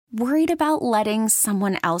Worried about letting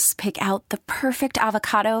someone else pick out the perfect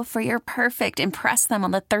avocado for your perfect impress them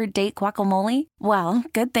on the third date guacamole? Well,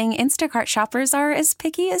 good thing Instacart shoppers are as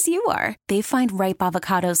picky as you are. They find ripe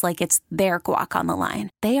avocados like it's their guac on the line.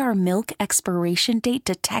 They are milk expiration date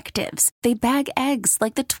detectives. They bag eggs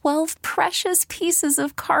like the 12 precious pieces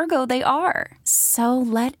of cargo they are. So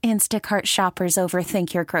let Instacart shoppers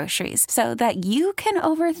overthink your groceries so that you can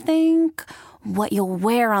overthink what you'll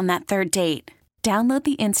wear on that third date. Download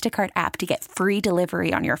the Instacart app to get free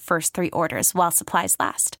delivery on your first 3 orders while supplies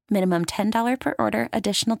last. Minimum $10 per order.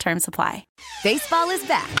 Additional terms apply. Baseball is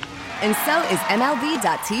back, and so is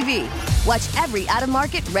MLB.tv. Watch every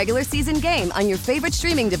out-of-market regular season game on your favorite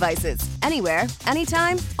streaming devices. Anywhere,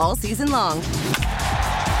 anytime, all season long.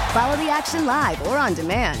 Follow the action live or on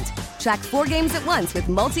demand. Track 4 games at once with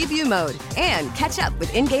multi-view mode and catch up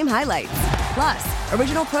with in-game highlights. Plus,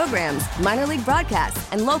 original programs, minor league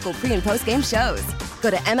broadcasts, and local pre- and post-game shows. Go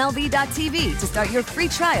to MLB.tv to start your free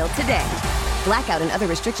trial today. Blackout and other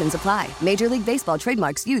restrictions apply. Major League Baseball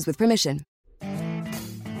trademarks used with permission.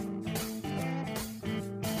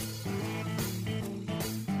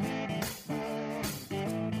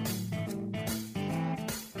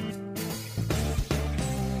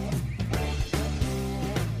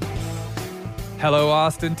 Hello,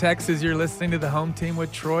 Austin, Texas. You're listening to the Home Team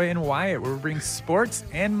with Troy and Wyatt, where we bring sports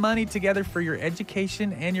and money together for your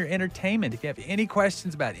education and your entertainment. If you have any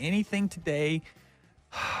questions about anything today,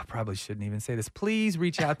 probably shouldn't even say this, please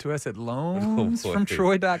reach out to us at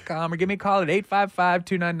loansfromtroy.com or give me a call at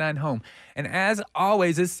 855-299-HOME. And as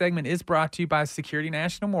always, this segment is brought to you by Security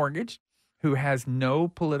National Mortgage, who has no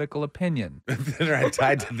political opinion. They're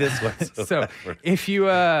tied to this one. So if you,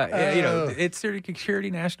 it's Security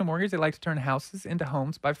National Mortgage. They like to turn houses into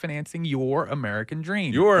homes by financing your American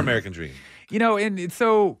dream. Your American dream. And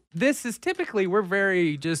so this is typically, we're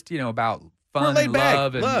very just, about fun and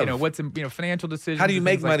love and, what's, financial decisions. How do you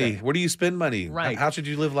make money? Like where do you spend money? Right. How should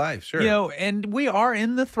you live life? Sure. And we are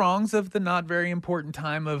in the throngs of the not very important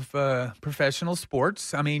time of professional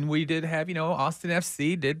sports. I mean, we did have, Austin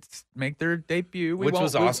FC did make their debut. Which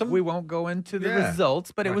was awesome. We won't go into the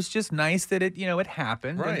results, but it was just nice that it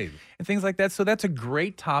happened. Right. And things like that. So that's a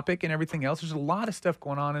great topic and everything else. There's a lot of stuff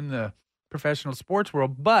going on in the professional sports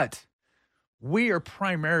world, but we are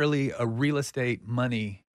primarily a real estate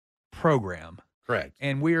money program. Correct.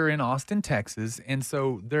 And we are in Austin, Texas. And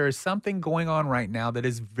so there is something going on right now that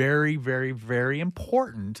is very, very, very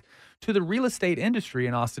important to the real estate industry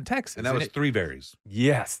in Austin, Texas. And that was 3 berries.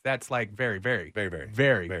 Yes, that's like very, very, very, very,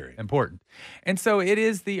 very, very important. And so it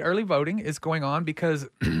is, the early voting is going on because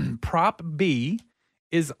Prop B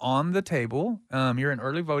is on the table. You're in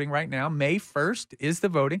early voting right now. May 1st is the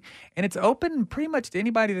voting. And it's open pretty much to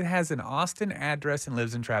anybody that has an Austin address and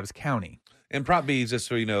lives in Travis County. And Prop B, just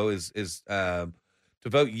so you know, is to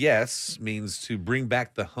vote yes means to bring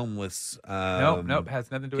back the homeless. Nope,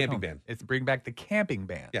 has nothing to do with camping home. ban. It's bring back the camping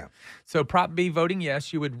ban. Yeah. So Prop B voting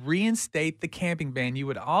yes, you would reinstate the camping ban. You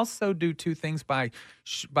would also do 2 things by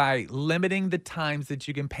limiting the times that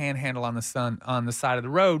you can panhandle on the side of the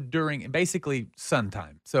road during basically sun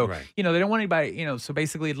time. So they don't want anybody. So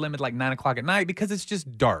basically limit like 9 o'clock at night because it's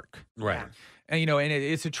just dark. Right. Yeah. And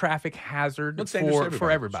it's a traffic hazard for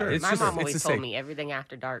everybody. Sure. It's My just, mom always it's told safe. me everything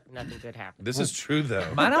after dark, nothing good happens. This is true, though.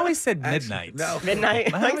 Mine always said midnight. No.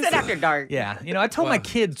 Midnight? Like I said after dark. Yeah. I told my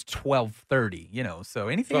kids 12:30, so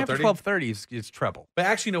anything after 12:30 is trouble. But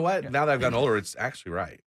actually, you know what? Now that I've gotten older, it's actually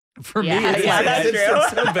right. For me, that's true.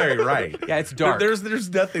 It's so very right. Yeah, it's dark. There's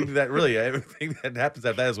nothing that really, everything that happens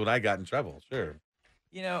after that is when I got in trouble. Sure.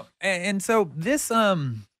 And so this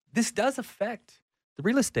does affect the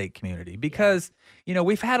real estate community because,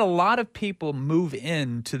 we've had a lot of people move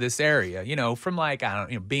into this area, from like,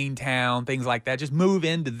 Beantown, things like that, just move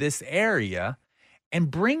into this area and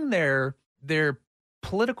bring their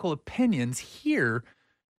political opinions here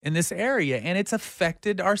in this area. And it's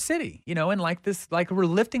affected our city, and like we're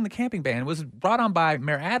lifting the camping ban. It was brought on by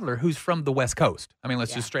Mayor Adler, who's from the West Coast. I mean,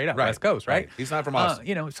 let's just straight up West Coast, right? He's not from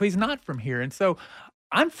Austin. So he's not from here. And so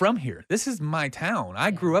I'm from here. This is my town.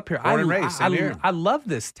 I grew up here. Born and raised, same here. I love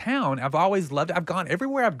this town. I've always loved it. I've gone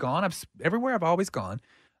everywhere I've gone. Everywhere I've always gone.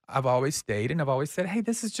 I've always stayed, and I've always said, hey,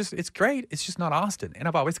 this is it's great. It's just not Austin. And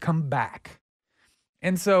I've always come back.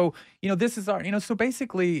 And so, this is our, so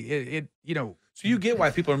basically So you get why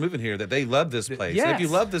people are moving here, that they love this place. Yes. And if you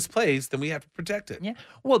love this place, then we have to protect it. Yeah.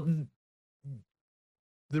 Well,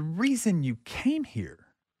 the reason you came here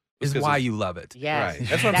is why you love it. Yes. Right.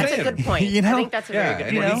 That's what I'm saying. That's a good point. I think that's a very good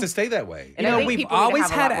and point. it needs to stay that way. And I think we've people always need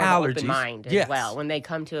to have had a lot more allergies. open mind as well when they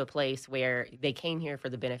come to a place where they came here for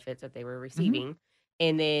the benefits that they were receiving.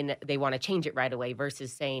 and then they want to change it right away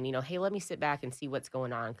versus saying, hey, let me sit back and see what's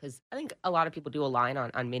going on. Because I think a lot of people do align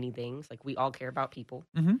on many things. Like, we all care about people.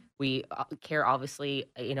 Mm-hmm. We care, obviously,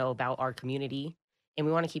 about our community, and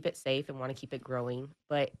we want to keep it safe and want to keep it growing.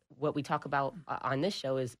 But what we talk about on this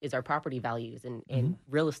show is our property values and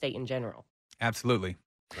real estate in general. Absolutely.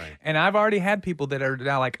 Right. And I've already had people that are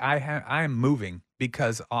now like, I am moving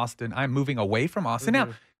because I'm moving away from Austin.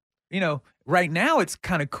 Now, right now it's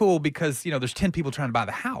kind of cool because, there's 10 people trying to buy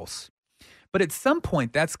the house. But at some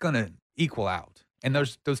point that's going to equal out. And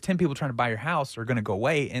those 10 people trying to buy your house are going to go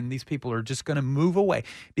away, and these people are just going to move away.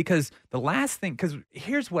 Because the last thing, because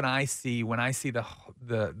here's what I see when I see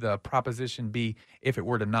the Proposition B, if it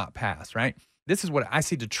were to not pass, right? This is what I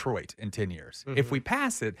see Detroit in 10 years. If we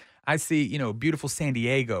pass it, I see, beautiful San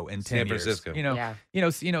Diego in 10 years. San Francisco. So you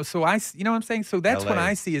know what I'm saying? So that's what LA.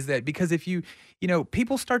 I see is that because if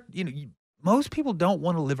people start, most people don't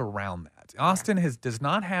want to live around that. Austin does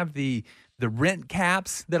not have the rent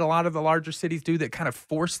caps that a lot of the larger cities do that kind of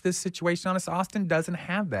force this situation on us. Austin doesn't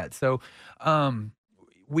have that. So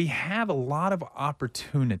we have a lot of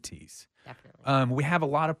opportunities. Definitely. We have a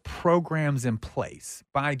lot of programs in place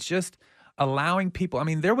by just allowing people. I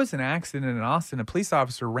mean, there was an accident in Austin. A police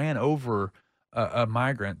officer ran over a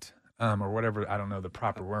migrant or whatever. I don't know the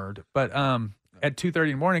proper word, but at 2:30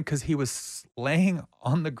 in the morning because he was laying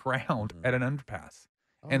on the ground at an underpass.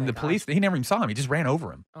 And the police, he never even saw him. He just ran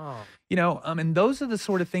over him. Oh. And those are the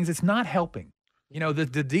sort of things, it's not helping. The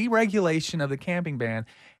deregulation of the camping ban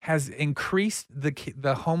has increased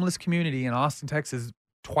the homeless community in Austin, Texas,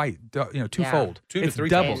 twofold. 2 to It's 3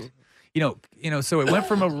 doubled. So it went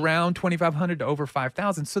from around 2,500 to over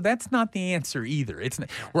 5,000. So that's not the answer either.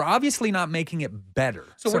 We're obviously not making it better.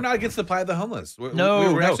 So we're not against the plight of the homeless.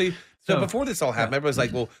 No. Actually. So before this all happened, everybody's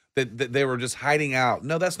like, well, that they were just hiding out.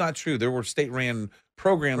 No, that's not true. There were state-ran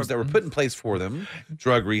programs that were put in place for them,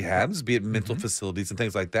 drug rehabs, be it mental facilities and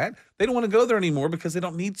things like that. They don't want to go there anymore because they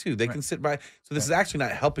don't need to. They can sit by. So this is actually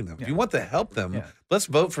not helping them. If you want to help them, let's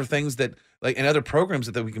vote for things that, like, and other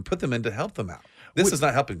programs that we can put them in to help them out. This is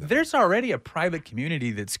not helping them. There's already a private community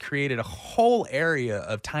that's created a whole area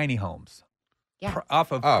of tiny homes. Yeah.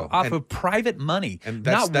 Off of private money, and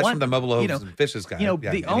that's from the Mobile Homes and Fishes guy.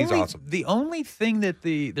 He's awesome. The only thing that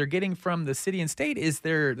they're getting from the city and state is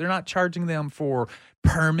they're not charging them for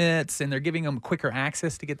permits, and they're giving them quicker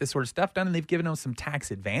access to get this sort of stuff done, and they've given them some tax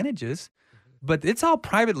advantages. But it's all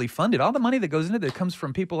privately funded. All the money that goes into it comes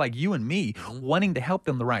from people like you and me wanting to help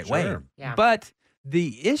them the right way. Yeah. But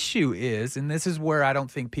the issue is, and this is where I don't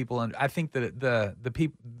think people. I think that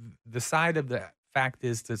the side of the fact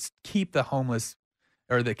is to keep the homeless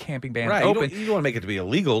or the camping ban open. You don't want to make it to be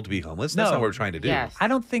illegal to be homeless. That's not what we're trying to do. Yes. I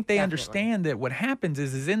don't think they Definitely. understand that what happens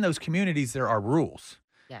is in those communities there are rules.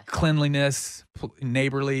 Yes. Cleanliness,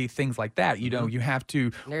 neighborly, things like that. You have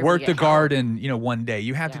to Nerve work to the get garden, one day.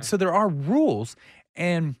 You have to. So there are rules.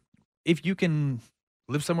 And if you can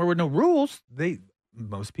live somewhere with no rules,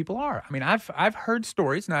 most people are. I mean, I've heard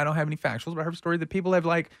stories, now I don't have any factuals, but I heard stories that people have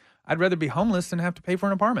I'd rather be homeless than have to pay for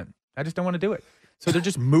an apartment. I just don't want to do it. So they're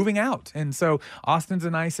just moving out. And so Austin's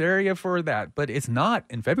a nice area for that, but it's not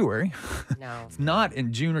in February. No. It's not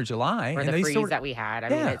in June or July. Or and the freeze that we had. I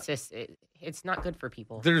mean, it's just, it's not good for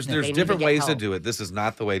people. There's They need different get ways to help. do it. This is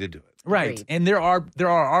not the way to do it. Right. Agreed. And there are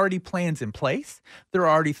already plans in place. There are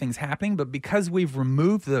already things happening, but because we've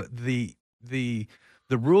removed the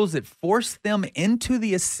rules that force them into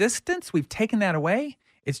the assistance, we've taken that away.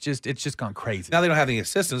 It's just gone crazy. Now they don't have any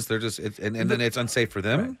assistance. They're just and then it's unsafe for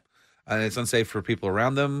them, and it's unsafe for people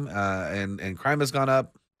around them, and crime has gone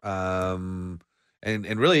up. And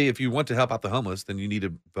really, if you want to help out the homeless, then you need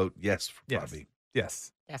to vote yes for Prop B.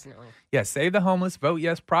 Yes. Definitely. Yes, save the homeless, vote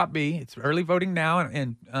yes, Prop B. It's early voting now,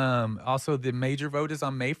 and also the major vote is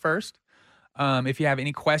on May 1st. If you have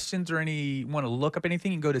any questions or want to look up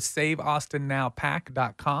anything, you can go to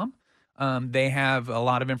saveaustonnowpac.com. They have a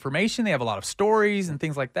lot of information. They have a lot of stories and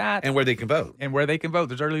things like that. And where they can vote.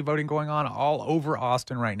 There's early voting going on all over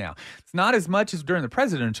Austin right now. It's not as much as during the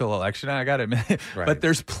presidential election, I got to admit, but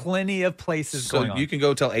there's plenty of places going on. So you can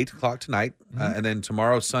go till 8 o'clock tonight, and then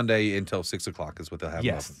tomorrow, Sunday, until 6 o'clock is what they'll have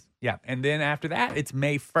open. Yeah. And then after that, it's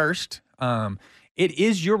May 1st. It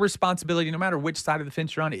is your responsibility, no matter which side of the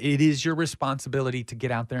fence you're on, it is your responsibility to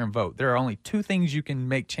get out there and vote. There are only two things you can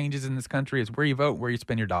make changes in this country: is where you vote, where you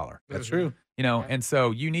spend your dollar. That's true. And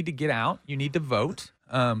so you need to get out. You need to vote.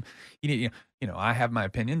 I have my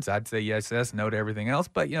opinions. I'd say yes, no to everything else.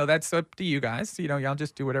 But, that's up to you guys. Y'all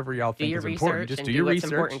just do whatever y'all think is important. Just do your what's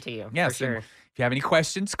research. important to you. Yes. For sure. And if you have any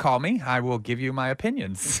questions, call me. I will give you my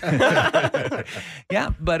opinions.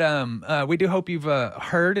 Yeah. But we do hope you've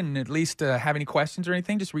heard and at least have any questions or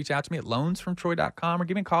anything. Just reach out to me at loansfromtroy.com or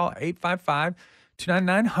give me a call,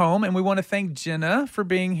 855-299-HOME. And we want to thank Jenna for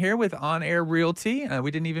being here with On Air Realty.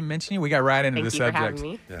 We didn't even mention you. We got right into Thank the you for subject. having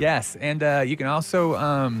me. Yeah. Yes. And you can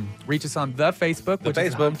also reach us on the Facebook, which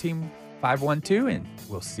is Home Team 512. And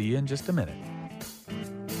we'll see you in just a minute.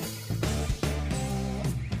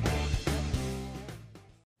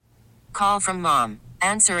 Call from mom.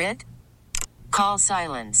 Answer it. Call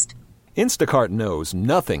silenced. Instacart knows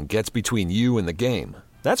nothing gets between you and the game.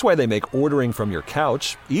 That's why they make ordering from your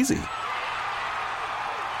couch easy.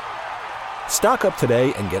 Stock up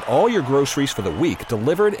today and get all your groceries for the week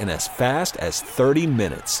delivered in as fast as 30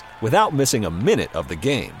 minutes without missing a minute of the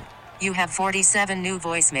game. You have 47 new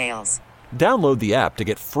voicemails. Download the app to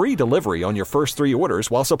get free delivery on your first 3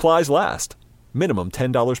 orders while supplies last. Minimum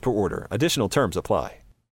 $10 per order. Additional terms apply.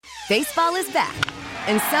 Baseball is back,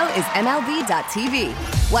 and so is MLB.tv.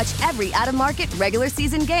 Watch every out-of-market regular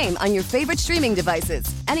season game on your favorite streaming devices,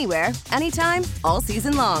 anywhere, anytime, all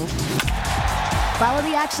season long. Follow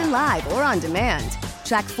the action live or on demand.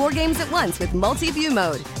 Track 4 games at once with multi-view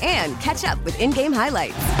mode and catch up with in-game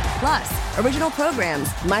highlights. Plus, original programs,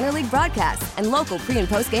 minor league broadcasts, and local pre- and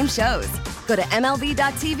post-game shows. Go to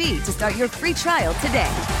MLB.tv to start your free trial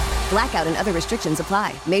today. Blackout and other restrictions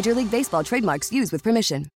apply. Major League Baseball trademarks used with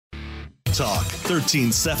permission. Talk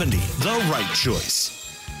 1370, the right choice.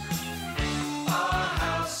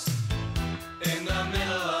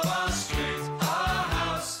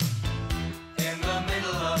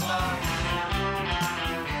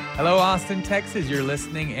 Hello, Austin, Texas. You're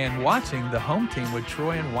listening and watching the Home Team with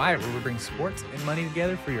Troy and Wyatt, where we bring sports and money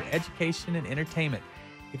together for your education and entertainment.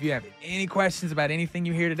 If you have any questions about anything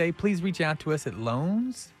you hear today, please reach out to us at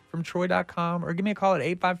loansfromtroy.com or give me a call at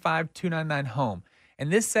 855-299-HOME. And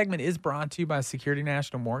this segment is brought to you by Security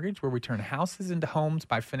National Mortgage, where we turn houses into homes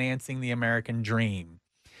by financing the American dream.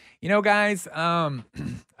 Guys,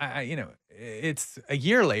 it's a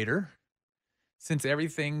year later since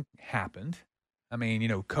everything happened.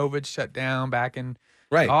 COVID shut down back in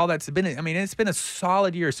all that's been. It's been a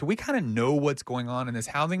solid year, so we kind of know what's going on in this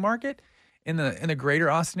housing market in the greater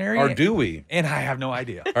Austin area. Or do we? And I have no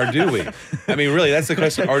idea. Or do we? Really, that's the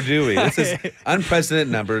question. Or do we? This is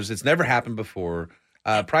unprecedented numbers. It's never happened before.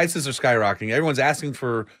 Prices are skyrocketing. Everyone's asking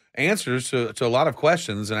for answers to a lot of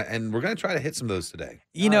questions, and we're going to try to hit some of those today.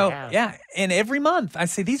 Yeah. And every month I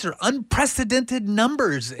say these are unprecedented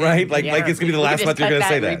numbers. Right? Like it's going to be the last month you're going to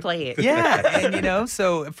say that. Replay it. Yeah. And,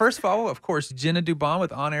 so first of all, of course, Jenna Dubon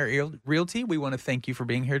with On Air Realty, we want to thank you for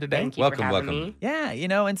being here today. Thank you for having me. Yeah.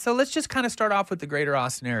 And so let's just kind of start off with the greater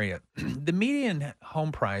Austin area. The median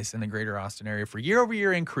home price in the greater Austin area for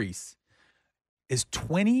year-over-year increase is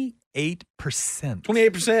 28%.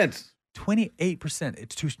 28%. 28%.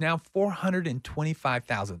 It's to now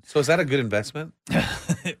 $425,000. So is that a good investment?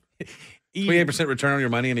 28% return on your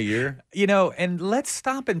money in a year? And let's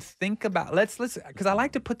stop and think about let's because I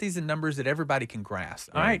like to put these in numbers that everybody can grasp.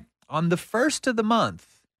 All right. On the first of the month,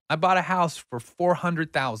 I bought a house for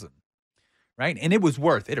 $400,000. Right? And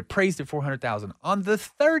it appraised at $400,000. On the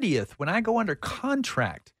 30th, when I go under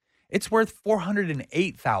contract, it's worth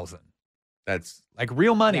 $408,000. That's like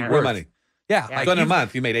real money. Yeah. real money. Yeah. Like so in a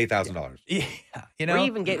month, you made $8,000. Yeah. We're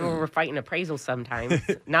even getting when we're fighting appraisals sometimes.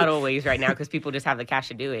 Not always right now because people just have the cash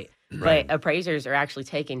to do it. Right. But appraisers are actually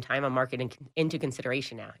taking time on market into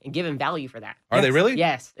consideration now and giving value for that. Are they really?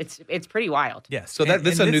 Yes. It's pretty wild. Yes. So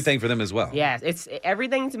this is a new thing for them as well. Yes.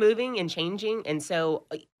 Everything's moving and changing. And so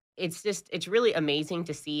it's really amazing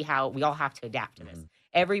to see how we all have to adapt to this.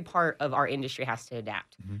 Every part of our industry has to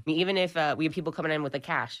adapt. Even if we have people coming in with the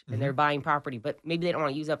cash and they're buying property, but maybe they don't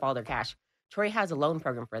want to use up all their cash. Troy has a loan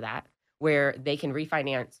program for that where they can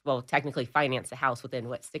technically finance the house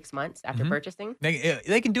within 6 months after purchasing.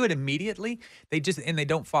 They can do it immediately. They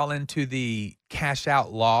don't fall into the cash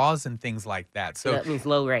out laws and things like that. So that means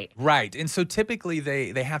low rate. Right. And so typically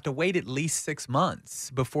they have to wait at least 6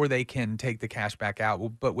 months before they can take the cash back out.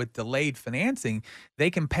 But with delayed financing, they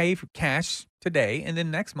can pay for cash today and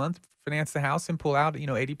then next month finance the house and pull out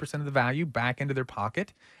 80% of the value back into their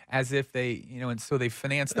pocket as if they and so they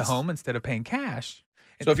finance the home instead of paying cash.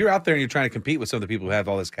 So if you're out there and you're trying to compete with some of the people who have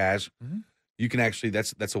all this cash, you can actually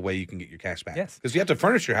that's a way you can get your cash back. Yes, because you have to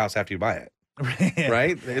furnish your house after you buy it.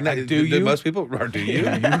 Right? Do most people? Or do you?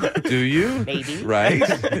 Do you? Maybe. Right?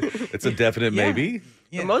 It's a definite maybe.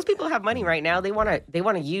 Yeah. But most people have money right now. They want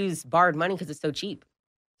to use borrowed money because it's so cheap.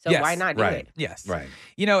 So why not do it? Yes. Right.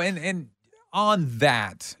 And on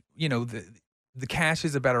that, the cash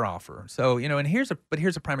is a better offer. So, and here's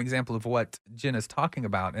a prime example of what Jenna's talking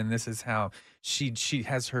about. And this is how she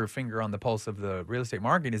has her finger on the pulse of the real estate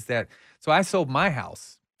market is that, so I sold my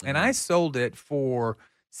house and I sold it for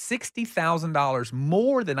 $60,000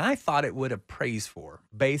 more than I thought it would appraise for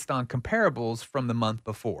based on comparables from the month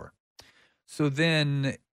before. So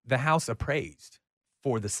then the house appraised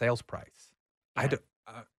for the sales price.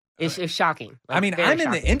 It's shocking. I mean, very I'm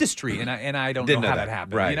in the shocking. industry and I don't know how that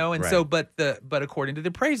happened, Right, and right. so, but according to the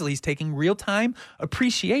appraisal, he's taking real time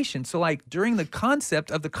appreciation. So like during the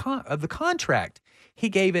concept of the contract, he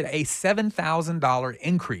gave it a $7,000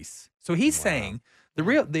 increase. So he's saying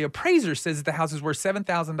the appraiser says the house is worth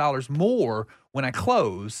 $7,000 more when I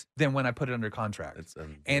close than when I put it under contract. That's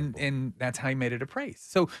and that's how he made it appraised.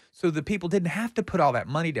 So the people didn't have to put all that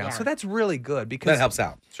money down. Yeah. So that's really good because That helps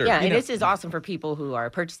out. Sure. Yeah, and this is awesome for people who are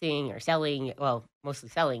purchasing or selling, well, mostly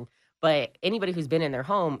selling, but anybody who's been in their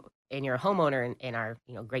home and you're a homeowner in our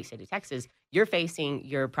great state of Texas, you're facing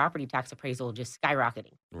your property tax appraisal just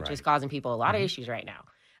skyrocketing, which is Right. causing people a lot of issues right now.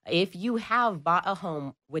 If you have bought a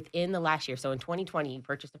home within the last year, so in 2020, you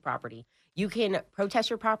purchased a property, you can protest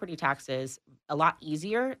your property taxes a lot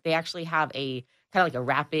easier. They actually have a kind of like a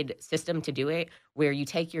rapid system to do it where you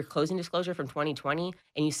take your closing disclosure from 2020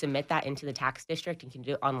 and you submit that into the tax district and can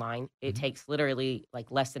do it online. It takes literally like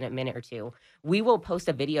less than a minute or two. We will post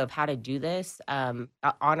a video of how to do this on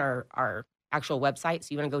our actual website. So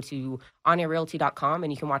you want to go to onyourrealty.com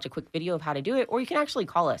and you can watch a quick video of how to do it, or you can actually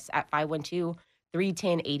call us at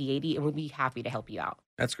 512-310-8080 and we'd be happy to help you out.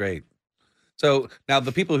 That's great. So now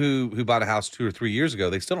the people who bought a house 2 or 3 years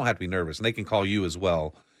ago, they still don't have to be nervous, and they can call you as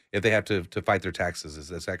well if they have to fight their taxes.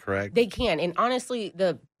 Is that correct? They can. And honestly,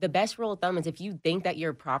 the best rule of thumb is if you think that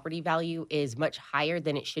your property value is much higher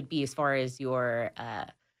than it should be as far as your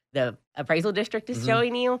the appraisal district is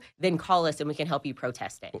showing you, then call us and we can help you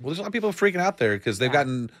protest it. Well, there's a lot of people freaking out there because they've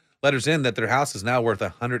gotten letters in that their house is now worth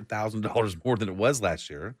 $100,000 more than it was last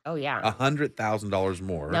year. Oh, yeah. $100,000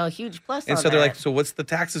 more. Now, a huge plus And on so they're that. like, so what's the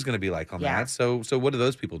taxes going to be like on Yeah. that? So what do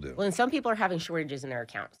those people do? Well, and some people are having shortages in their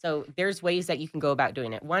account. So there's ways that you can go about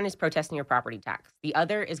doing it. One is protesting your property tax. The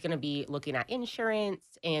other is going to be looking at insurance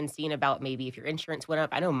and seeing about maybe if your insurance went up.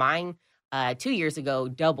 I know mine 2 years ago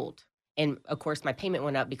doubled. And of course, my payment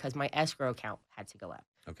went up because my escrow account had to go up.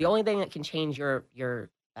 Okay. The only thing that can change your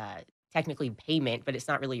technically payment, but it's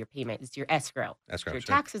not really your payment, it's your escrow. Escrow, Your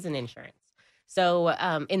sure. taxes and insurance. So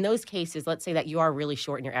in those cases, let's say that you are really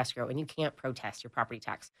short in your escrow and you can't protest your property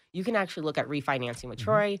tax. You can actually look at refinancing with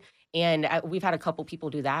Troy. And we've had a couple people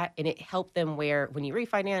do that. And it helped them where when you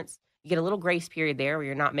refinance, you get a little grace period there where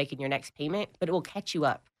you're not making your next payment, but it will catch you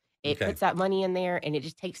up. It Okay. puts that money in there and it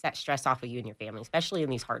just takes that stress off of you and your family, especially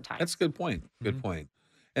in these hard times. That's a good point. Good point.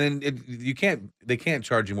 And then they can't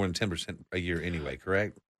charge you more than 10% a year anyway,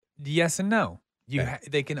 correct? Yes and no. Okay.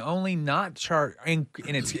 They can only not charge, and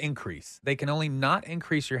it's increase. They can only not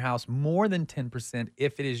increase your house more than 10%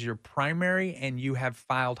 if it is your primary and you have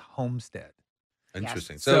filed homestead.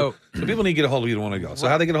 Interesting. So people need to get a hold of you to want to go. So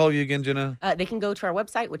how they get a hold of you again, Jenna? They can go to our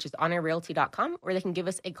website, which is onyourrealty.com, or they can give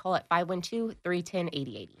us a call at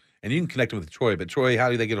 512-310-8080. And you can connect them with Troy. But Troy,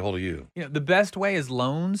 how do they get a hold of you? The best way is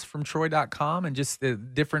loans from Troy.com, and just the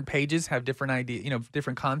different pages have different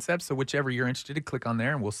different concepts. So whichever you're interested in, click on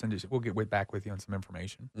there, and we'll get back with you on some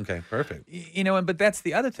information. Okay, perfect. But that's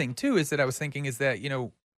the other thing too, is that I was thinking is that,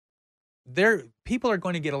 people are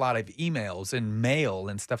going to get a lot of emails and mail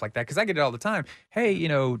and stuff like that, because I get it all the time. Hey,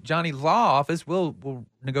 Johnny's law office will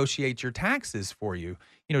negotiate your taxes for you,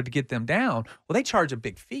 to get them down. Well, they charge a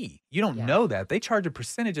big fee. You don't know that. They charge a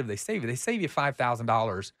percentage of they save you. They save you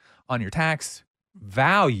 $5,000 on your tax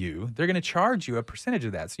value. They're going to charge you a percentage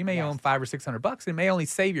of that. So you may own $500 or $600. It may only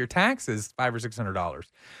save your taxes $500 or $600.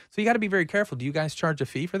 So you got to be very careful. Do you guys charge a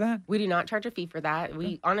fee for that? We do not charge a fee for that.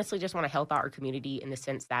 We honestly just want to help out our community in the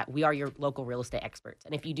sense that we are your local real estate experts.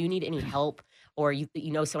 And if you do need any help or you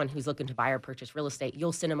know someone who's looking to buy or purchase real estate,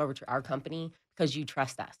 you'll send them over to our company because you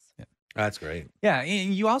trust us. Yeah. That's great. Yeah,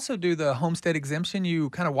 and you also do the homestead exemption. You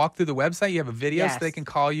kind of walk through the website. You have a video so they Yes. can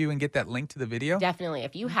call you and get that link to the video. Definitely.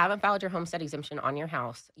 If you haven't filed your homestead exemption on your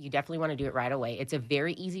house, you definitely want to do it right away. It's a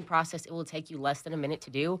very easy process. It will take you less than a minute to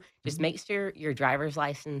do. Just make sure your driver's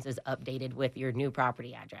license is updated with your new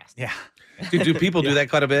property address. Yeah. Do people do that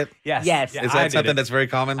quite a bit? Yes. Yes. Yeah, Is I that did something it. that's very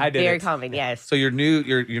common? I did Very it. common, yes. So your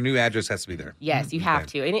new address has to be there. Yes, you have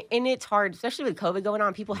to. And it's hard, especially with COVID going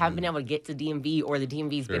on. People haven't been able to get to DMV or the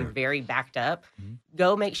DMV's Sure. been very backed up.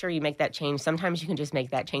 Go make sure you make that change. Sometimes you can just make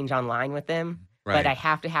that change online with them. Right. But I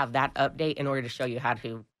have to have that update in order to show you how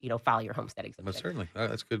to, file your homestead exemption. Most certainly.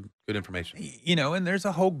 That's good information. And there's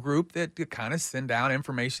a whole group that kind of send out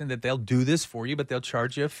information that they'll do this for you, but they'll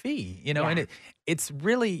charge you a fee, and it's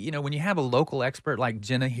really, when you have a local expert like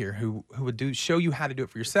Jenna here who would show you how to do it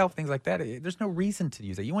for yourself, things like that, there's no reason to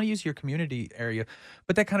use that. You want to use your community area.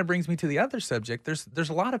 But that kind of brings me to the other subject. There's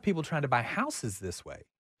a lot of people trying to buy houses this way.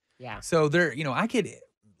 Yeah. So I get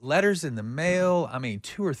letters in the mail,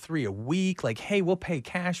 2 or 3 a week, like, hey, we'll pay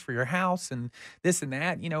cash for your house and this and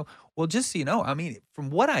that, Well, just so you know, from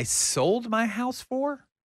what I sold my house for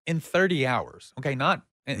in 30 hours, okay, not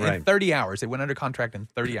in 30 hours, it went under contract in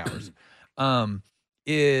 30 hours,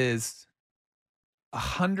 is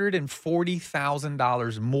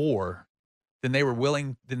 $140,000 more than they were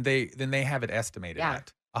willing, than they have it estimated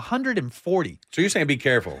at. 140. So you're saying be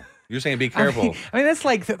careful. You're saying be careful. That's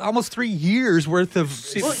like almost 3 years worth of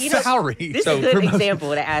salary. This is a good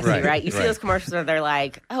example to ask you, right? You see those commercials where they're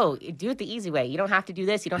like, oh, do it the easy way. You don't have to do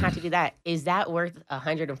this. You don't have to do that. Is that worth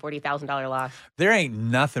 $140,000 loss? There ain't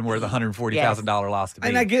nothing worth $140,000 loss to me.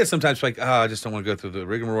 And I get it sometimes, like, I just don't want to go through the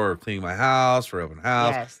rigmarole of cleaning my house for open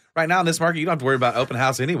house. Yes. Right now in this market, you don't have to worry about open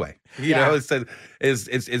house anyway. You know, it's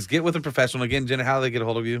get with a professional. Again, Jenna, how do they get a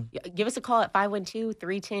hold of you? Give us a call at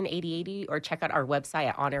 512-310-8080 or check out our website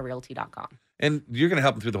at honorrealty.com. And you're going to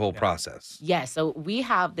help them through the whole process. Yeah, so we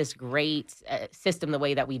have this great system, the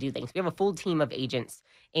way that we do things. We have a full team of agents,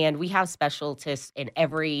 and we have specialists in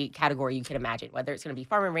every category you can imagine, whether it's going to be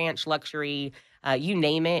farm and ranch, luxury, you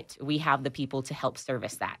name it, we have the people to help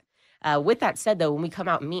service that. With that said, though, when we come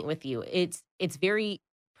out and meet with you, it's very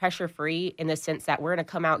pressure-free in the sense that we're going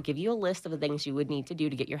to come out, give you a list of the things you would need to do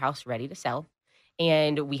to get your house ready to sell.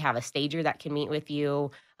 And we have a stager that can meet with you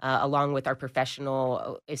along with our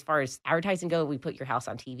professional. As far as advertising go, we put your house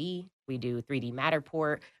on TV. We do 3D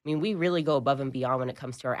Matterport. We really go above and beyond when it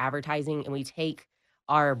comes to our advertising, and we take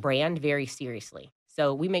our brand very seriously.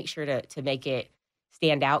 So we make sure to make it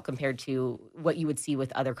stand out compared to what you would see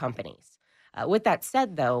with other companies. With that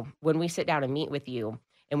said, though, when we sit down and meet with you,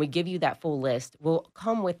 and we give you that full list, we'll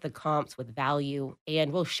come with the comps with value,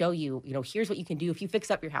 and we'll show you, here's what you can do if you fix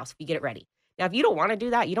up your house, if you get it ready. Now, if you don't want to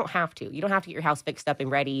do that, you don't have to. You don't have to get your house fixed up and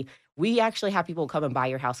ready. We actually have people come and buy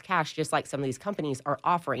your house cash, just like some of these companies are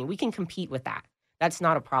offering. We can compete with that. That's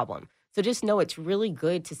not a problem. So just know it's really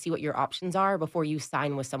good to see what your options are before you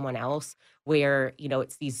sign with someone else where,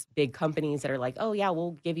 it's these big companies that are like, oh, yeah,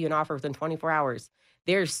 we'll give you an offer within 24 hours.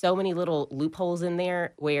 There's so many little loopholes in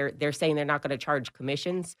there where they're saying they're not going to charge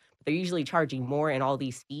commissions, but they're usually charging more in all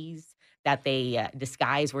these fees that they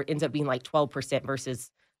disguise, where it ends up being like 12% versus,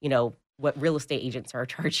 what real estate agents are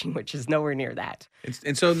charging, which is nowhere near that.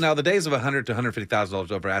 And so now the days of $100,000 to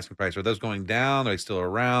 $150,000 over asking price, are those going down? Are they still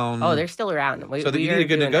around? Oh, they're still around. So you need a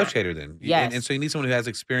good negotiator then. Yes. And so you need someone who has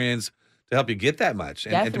experience to help you get that much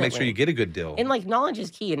and to make sure you get a good deal. And knowledge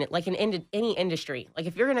is key in any industry. Like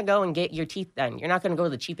if you're going to go and get your teeth done, you're not going to go to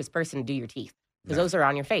the cheapest person to do your teeth because those are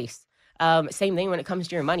on your face. Same thing when it comes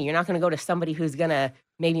to your money. You're not going to go to somebody who's going to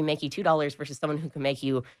maybe make you $2 versus someone who can make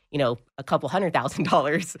you, a couple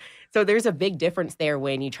 $100,000. So there's a big difference there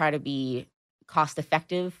when you try to be cost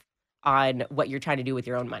effective on what you're trying to do with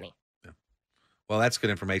your own money. Yeah. Well, that's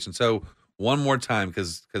good information. So one more time,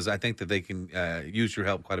 because I think that they can use your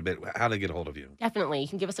help quite a bit. How do they get a hold of you? Definitely. You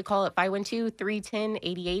can give us a call at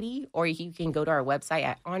 512-310-8080, or you can go to our website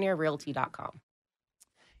at onairrealty.com.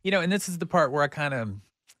 And this is the part where I kind of,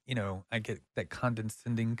 I get that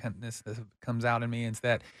condescending kindness that comes out in me. It's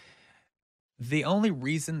that the only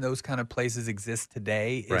reason those kind of places exist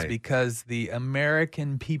today is because the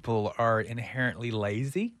American people are inherently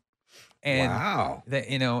lazy. And wow.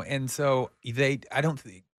 And so I don't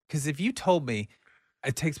think, because if you told me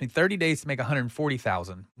it takes me 30 days to make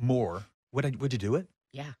 $140,000 more, would you do it?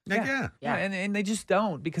 Yeah. And they just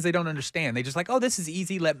don't, because they don't understand. They just like, oh, this is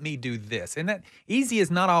easy. Let me do this. And that easy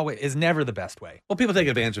is never the best way. Well, people take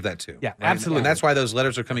advantage of that too. Yeah, absolutely. And that's why those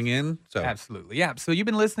letters are coming in. So absolutely. Yeah. So you've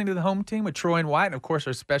been listening to the Home Team with Troy and Wyatt, and of course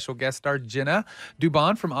our special guest star, Jenna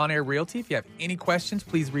Dubon from On Air Realty. If you have any questions,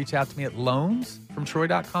 please reach out to me at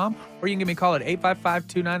loansfromtroy.com, or you can give me a call at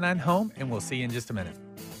 855-299-HOME, and we'll see you in just a minute.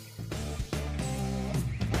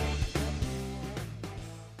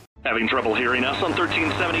 Having trouble hearing us on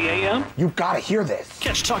 1370 AM? You've got to hear this.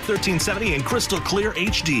 Catch Talk 1370 in crystal clear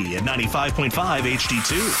HD at 95.5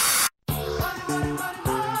 HD2.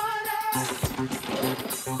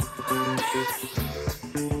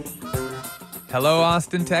 Hello,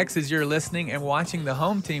 Austin, Texas. You're listening and watching the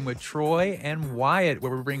Home Team with Troy and Wyatt,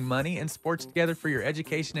 where we bring money and sports together for your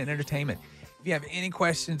education and entertainment. If you have any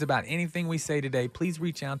questions about anything we say today, please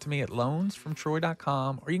reach out to me at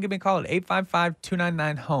loansfromtroy.com or you can give me a call at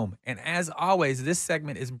 855-299-HOME. And as always, this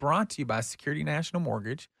segment is brought to you by Security National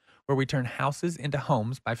Mortgage, where we turn houses into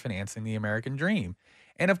homes by financing the American dream.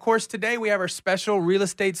 And of course, today we have our special real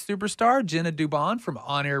estate superstar, Jenna Dubon from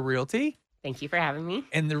On Air Realty. Thank you for having me.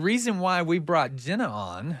 And the reason why we brought Jenna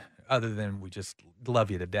on, other than we just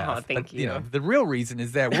love you to death, Oh, thank you. The real reason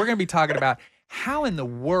is that we're going to be talking about how in the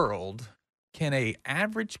world can a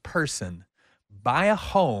average person buy a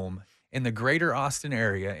home in the greater Austin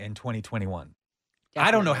area in 2021?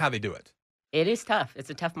 I don't know Definitely. how they do it. It is tough. It's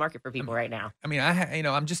a tough market for people right now. I mean,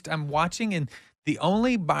 I'm watching, and the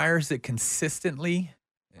only buyers that consistently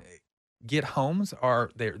get homes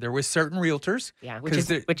are there with certain realtors. Yeah, 'Cause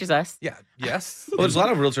which is us. Yeah. Yes. Well, there's a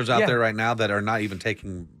lot of realtors out Yeah. there right now that are not even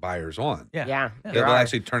taking buyers on. Yeah. Yeah, They're there are.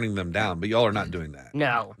 actually turning them down, but y'all are not doing that.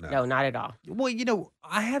 No, not at all. Well,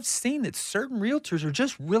 I have seen that certain realtors are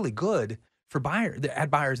just really good for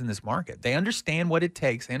buyers in this market. They understand what it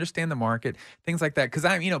takes. They understand the market, things like that. Because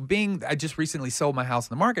I just recently sold my house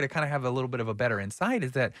in the market, I kind of have a little bit of a better insight.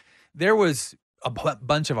 Is that there was a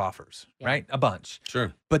bunch of offers, right? A bunch.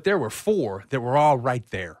 Sure. But there were 4 that were all right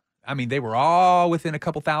there. I mean, they were all within a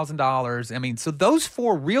couple $1,000s. I mean, so those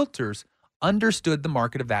 4 realtors understood the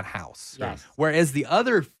market of that house. Yes. Whereas the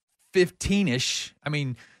other 15-ish, I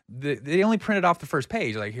mean, they only printed off the first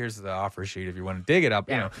page. Like, here's the offer sheet if you want to dig it up.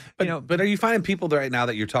 Yeah. But are you finding people right now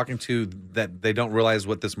that you're talking to that they don't realize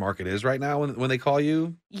what this market is right now when they call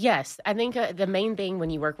you? Yes, I think the main thing when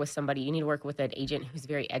you work with somebody, you need to work with an agent who's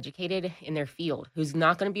very educated in their field, who's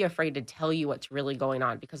not going to be afraid to tell you what's really going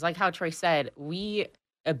on. Because like how Troy said,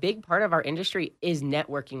 a big part of our industry is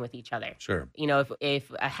networking with each other. Sure.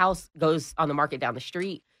 If a house goes on the market down the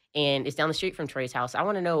street and it's down the street from Troy's house, I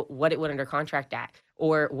want to know what it went under contract at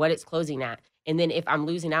or what it's closing at. And then if I'm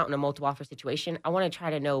losing out in a multiple offer situation, I want to try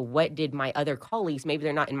to know what did my other colleagues, maybe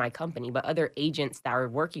they're not in my company, but other agents that are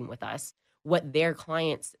working with us, what their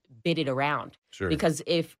clients bidded around. Sure. Because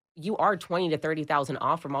if you are 20 to 30,000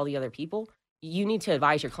 off from all the other people, you need to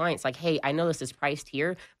advise your clients like, hey, I know this is priced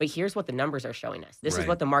here, but here's what the numbers are showing us. This is Right.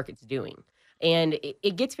 what the market's doing. And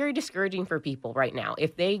it gets very discouraging for people right now.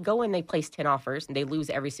 If they go and they place 10 offers and they lose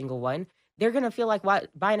every single one, they're going to feel like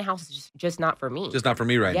buying a house is just not for me. Just not for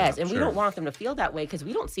me right now. Yes, and we Sure. don't want them to feel that way because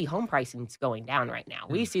we don't see home pricings going down right now.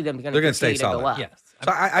 We see them They're gonna stay continue to go solid. up. Yes.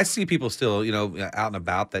 So I see people still, out and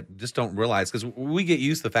about that just don't realize because we get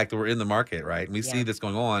used to the fact that we're in the market, right? And we see Yeah. this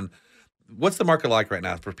going on. What's the market like right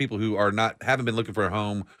now for people who haven't been looking for a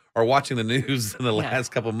home or watching the news in the Yeah.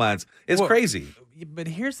 last couple of months? It's Well, crazy. But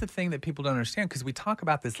here's the thing that people don't understand, because we talk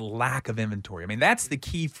about this lack of inventory. I mean, that's the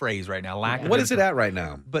key phrase right now, lack of What is it inventory. at right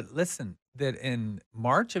now? But listen, that in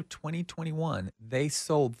March of 2021, they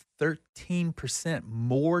sold 13%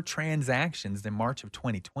 more transactions than March of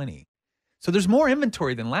 2020. So there's more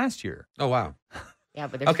inventory than last year. Oh, wow. Yeah,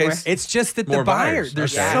 but there's Okay, more. It's just that More the buyers, buyers.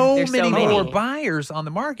 there's Okay. so There's so many more many. buyers on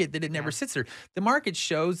the market that it never Yeah. sits there. The market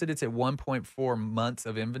shows that it's at 1.4 months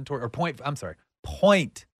of inventory, or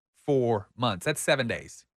 0.4 months. That's 7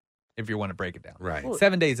 days, if you want to break it down. Right. Well,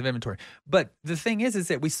 7 days of inventory. But the thing is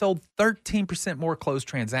that we sold 13% more closed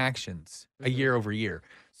transactions a Mhm. year over year.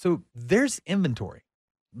 So there's inventory.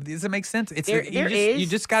 Does that make sense? It's There you is.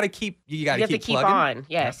 just got to keep You have to keep plugging. on,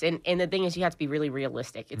 yes. And the thing is, you have to be really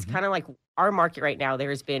realistic. It's Mhm. kind of like our market right now.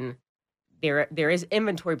 There is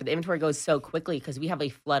inventory, but the inventory goes so quickly because we have a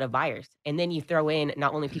flood of buyers. And then you throw in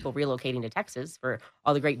not only people relocating to Texas for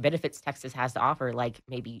all the great benefits Texas has to offer, like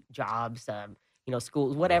maybe jobs,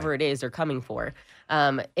 schools, whatever it is they're coming for.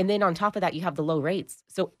 And then on top of that, you have the low rates.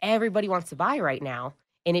 So everybody wants to buy right now,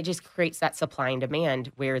 and it just creates that supply and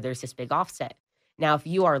demand where there's this big offset. Now, if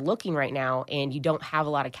you are looking right now and you don't have a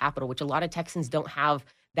lot of capital, which a lot of Texans don't have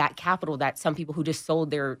that capital that some people who just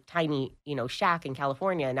sold their tiny, shack in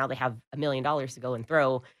California, and now they have $1 million to go and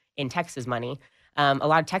throw in Texas money. A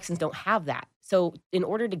lot of Texans don't have that. So in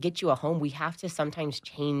order to get you a home, we have to sometimes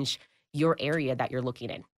change your area that you're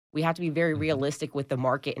looking in. We have to be very realistic with the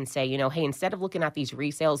market and say, hey, instead of looking at these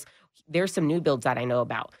resales, there's some new builds that I know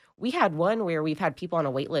about. We had one where we've had people on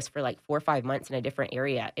a wait list for like 4 or 5 months in a different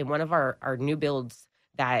area. And one of our new builds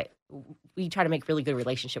that we try to make really good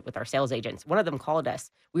relationship with our sales agents. One of them called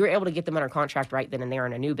us. We were able to get them under contract right then and there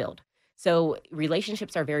on a new build. So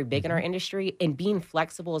relationships are very big in our industry, and being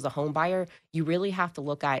flexible as a home buyer, you really have to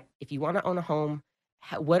look at, if you want to own a home,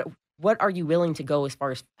 what are you willing to go as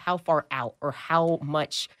far as how far out, or how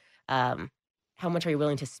much are you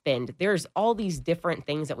willing to spend? There's all these different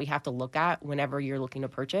things that we have to look at whenever you're looking to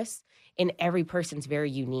purchase. and every person's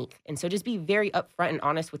very unique. And so just be very upfront and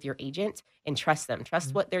honest with your agent and trust them.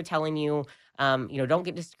 Trust what they're telling you. Don't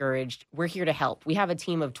get discouraged. We're here to help. We have a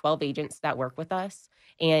team of 12 agents that work with us,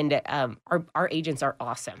 and our agents are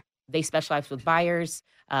awesome. They specialize with buyers.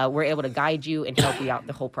 We're able to guide you and help you out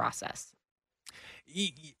the whole process.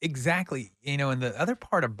 Exactly. And the other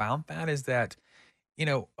part about that is that,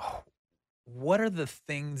 what are the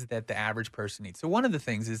things that the average person needs? So one of the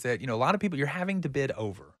things is that, a lot of people, you're having to bid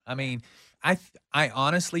over. I mean, I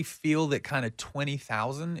honestly feel that kind of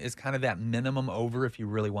 20,000 is kind of that minimum over if you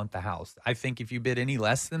really want the house. I think if you bid any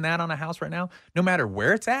less than that on a house right now, no matter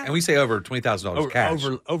where it's at. And we say over $20,000 cash.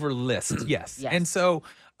 Over list, yes. And so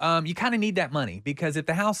you kind of need that money because if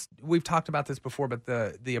the house, we've talked about this before, but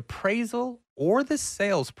the appraisal or the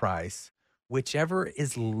sales price, whichever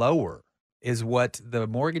is lower, is what the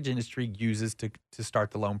mortgage industry uses to start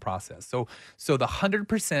the loan process. So the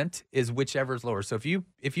 100% is whichever is lower. So if you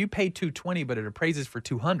pay $220 but it appraises for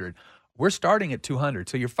 $200, we're starting at $200.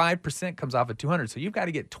 So your 5% comes off at $200. So you've got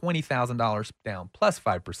to get $20,000 down plus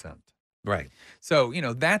 5%. Right. So,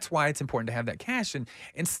 that's why it's important to have that cash. And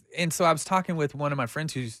so I was talking with one of my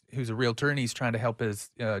friends who's a realtor, and he's trying to help his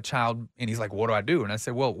child, and he's like, what do I do? And I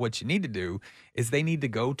said, well, what you need to do is they need to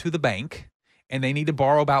go to the bank and they need to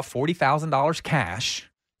borrow about $40,000 cash,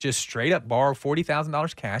 just straight up borrow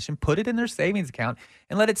 $40,000 cash and put it in their savings account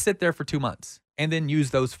and let it sit there for 2 months and then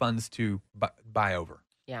use those funds to buy over.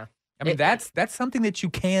 Yeah. I mean, that's something that you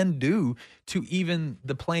can do to even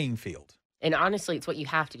the playing field. And honestly, it's what you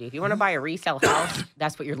have to do. If you want to buy a resale house,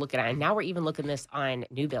 that's what you're looking at. And now we're even looking this on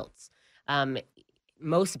new builds.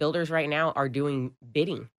 Most builders right now are doing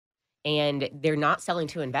bidding, and they're not selling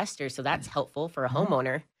to investors. So that's helpful for a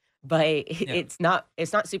homeowner. But it's not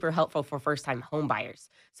super helpful for first-time home buyers.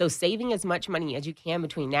 So saving as much money as you can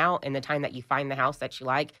between now and the time that you find the house that you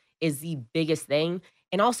like is the biggest thing.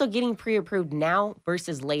 And also getting pre-approved now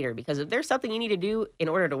versus later. Because if there's something you need to do in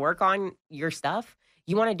order to work on your stuff,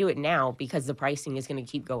 you want to do it now because the pricing is going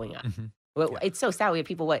to keep going up. Well, it's so sad. We have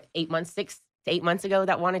people, 6 to 8 months ago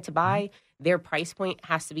that wanted to buy. Their price point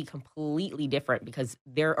has to be completely different because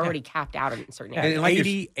they're already capped out in certain areas. And like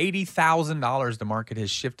 $80,000 the market has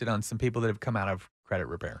shifted on some people that have come out of credit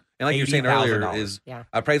repair. And like you were saying earlier, is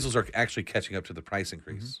appraisals are actually catching up to the price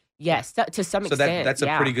increase. Yes, to some extent. So that's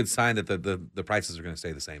a pretty good sign that the prices are going to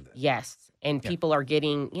stay the same then. Yes, and people are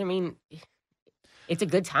getting, it's a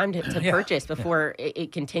good time to purchase before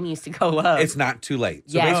it continues to go up. It's not too late.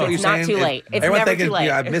 So yes, it's not too late. It's everyone never thinking, too late.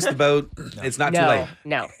 I missed the boat. It's not too late.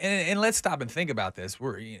 No. And let's stop and think about this.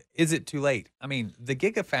 Is it too late? I mean, the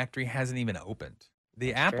Gigafactory hasn't even opened.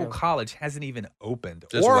 The Apple College hasn't even opened.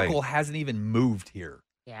 Just Oracle wait. hasn't even moved here.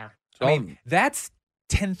 Yeah. I mean, that's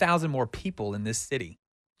 10,000 more people in this city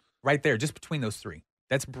right there, just between those three.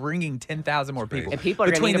 That's bringing 10,000 more people. And people are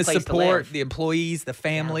between gonna need the a place to support, live. the employees, the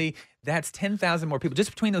family. That's 10,000 more people just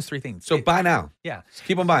between those three things. So buy now. Yeah. Just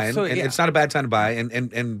keep on buying. So, and it's not a bad time to buy.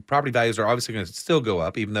 And property values are obviously going to still go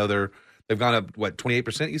up, even though they've gone up,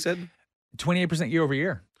 28%, you said? 28% year over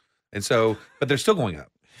year. And so, but they're still going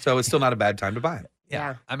up. So it's still not a bad time to buy.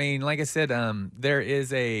 Yeah. I mean, like I said, there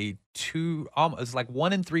is almost like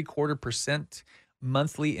 1.75%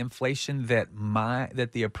 monthly inflation that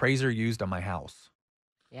the appraiser used on my house.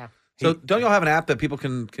 Yeah. So don't y'all have an app that people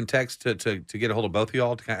can text to get a hold of both of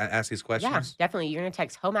y'all to ask these questions? Yeah, definitely. You're going to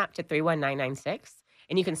text Home App to 31996,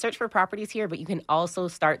 and you can search for properties here, but you can also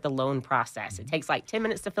start the loan process. It takes like 10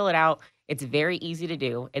 minutes to fill it out. It's very easy to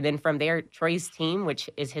do. And then from there, Troy's team, which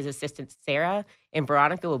is his assistant, Sarah, and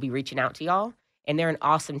Veronica will be reaching out to y'all. And they're an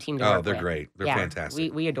awesome team to work with. Oh, they're great. They're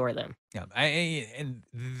fantastic. We adore them. Yeah, and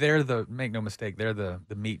they're make no mistake, they're the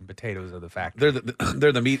meat and potatoes of the factory.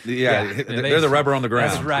 They're the meat. Yeah, they're the rubber on the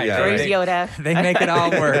ground. That's right. Yeah, Troy's Yoda. They make it all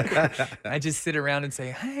work. I just sit around and say,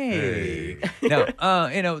 hey. No,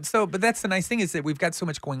 but that's the nice thing is that we've got so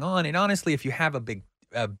much going on. And honestly, if you have a big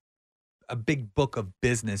book of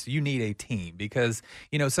business, you need a team because,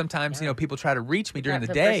 sometimes, people try to reach me during the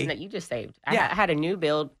The day. person that you just saved. I had a new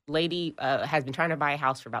build lady has been trying to buy a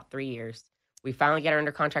house for about 3 years. We finally got her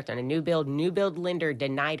under contract on a new build. New build lender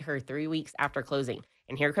denied her 3 weeks after closing.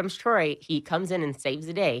 And here comes Troy. He comes in and saves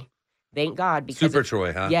the day. Thank God. Because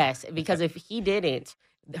Troy, huh? Yes, because if he didn't,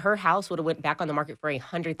 her house would have went back on the market for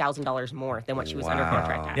 $100,000 more than what she was under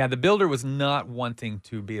contract at. Yeah, the builder was not wanting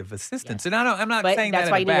to be of assistance. And I'm not But saying that's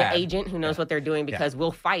that why in you a need bad. an agent who knows what they're doing because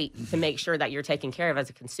we'll fight to make sure that you're taken care of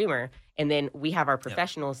as a consumer. And then we have our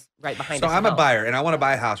professionals right behind us. So I'm a buyer and I want to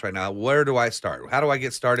buy a house right now. Where do I start? How do I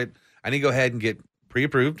get started? I need to go ahead and get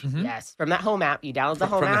pre-approved. Yes, from that home app. You download the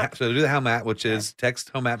home app. So do the home app, which is text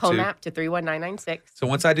home app Home to. app to 31996. So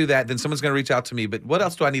once I do that, then someone's going to reach out to me. But what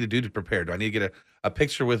else do I need to do to prepare? Do I need to get a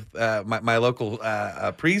picture with my local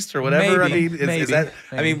priest or whatever? Maybe, I mean, is that?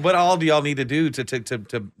 I maybe. mean, what all do y'all need to do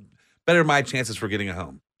to better my chances for getting a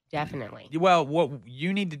home? Definitely. Well, what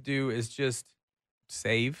you need to do is just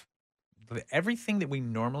save everything that we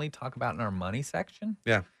normally talk about in our money section.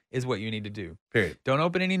 Yeah. Is what you need to do. Period. Don't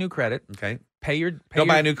open any new credit. Okay. Don't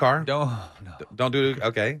buy a new car. Don't. No. Don't do it.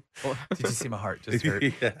 Okay. Did you see my heart just hurt?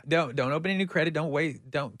 Yeah. Don't open any new credit.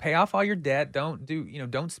 Don't pay off all your debt. Don't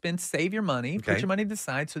save your money. Okay. Put your money to the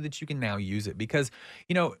side so that you can now use it. Because,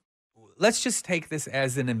 let's just take this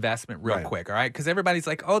as an investment real Right. quick, all right? Because everybody's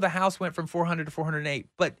like, oh, the house went from 400 to 408.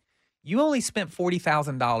 But you only spent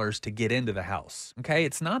 $40,000 to get into the house, okay?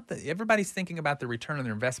 It's not that everybody's thinking about the return on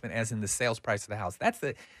their investment as in the sales price of the house.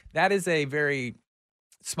 That is a very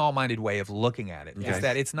small-minded way of looking at it. Okay. Is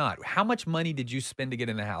that it's not. How much money did you spend to get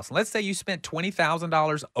in the house? Let's say you spent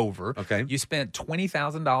 $20,000 over. Okay. You spent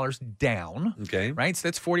 $20,000 down. Okay. Right? So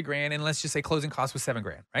that's 40 grand, and let's just say closing cost was 7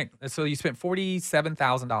 grand, right? So you spent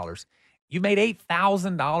 $47,000. You made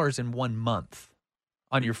 $8,000 in 1 month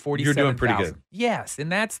on your 47,000. You're doing pretty good. Yes,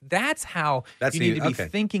 and that's how That's you need to be okay.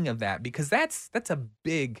 thinking of that, because that's a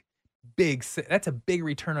big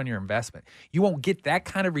return on your investment. You won't get that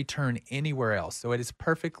kind of return anywhere else. So it is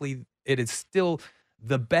still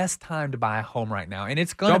the best time to buy a home right now, and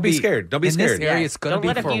it's going to Don't be scared. Don't be in scared. this area. Yes. It's going to Don't be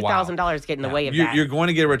let a for few a while. $1,000s get in the way of You're, that. you're going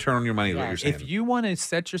to get a return on your money. Is what Yeah. you're saying. If you want to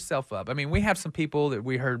set yourself up, I mean, we have some people that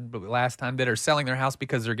we heard last time that are selling their house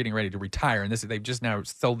because they're getting ready to retire, and they've just now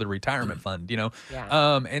sold the retirement fund,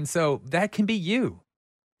 Yeah. and so that can be you.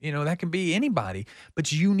 That can be anybody,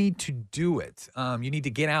 but you need to do it. You need to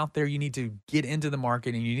get out there. You need to get into the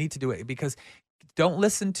market, and you need to do it, because don't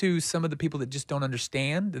listen to some of the people that just don't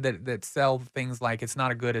understand, that sell things like it's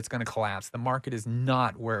not it's going to collapse. The market is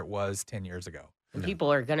not where it was 10 years ago. And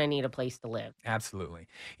people are going to need a place to live. Absolutely.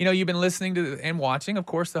 You've been listening to and watching, of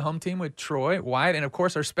course, the Home Team with Troy Wyatt, and of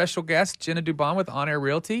course, our special guest, Jenna Dubon with On Air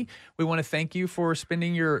Realty. We want to thank you for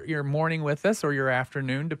spending your morning with us, or your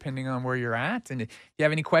afternoon, depending on where you're at. And if you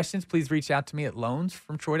have any questions, please reach out to me at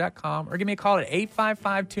loansfromtroy.com or give me a call at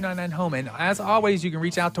 855-299-HOME. And as always, you can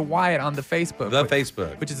reach out to Wyatt on the Facebook.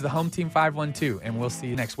 Facebook. Which is the Home Team 512. And we'll see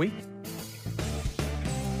you next week.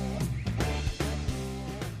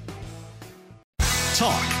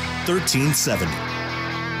 Talk 1370.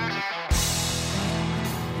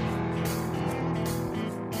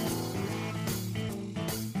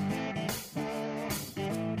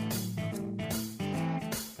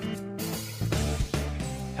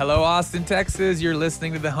 Hello, Austin, Texas. You're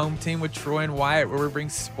listening to the Home Team with Troy and Wyatt, where we bring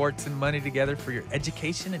sports and money together for your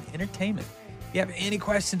education and entertainment. If you have any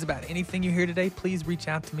questions about anything you hear today, please reach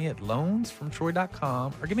out to me at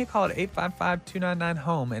loansfromtroy.com or give me a call at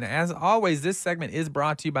 855-299-HOME. And as always, this segment is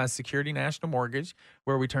brought to you by Security National Mortgage,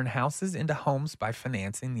 where we turn houses into homes by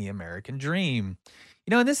financing the American dream.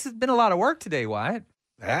 And this has been a lot of work today, Wyatt.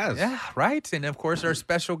 It has. Yeah, right. And of course, our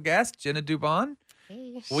special guest, Jenna Dubon.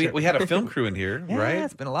 We had a film crew in here, Yeah, right?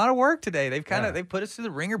 it's been a lot of work today. They've Yeah. they put us through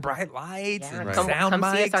the ringer, bright lights Yeah. and Come sound see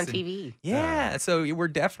us mics on and- TV. Yeah, so we're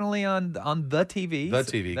definitely on the TV. The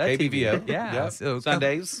TV, KBVO. Yeah, Yep. so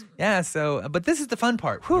Sundays. Yeah, so but this is the fun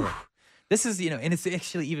part. Whew. This is and it's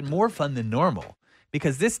actually even more fun than normal,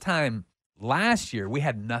 because this time last year we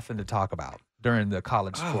had nothing to talk about during the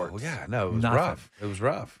college sports. Oh yeah, no, it was Nothing. rough. It was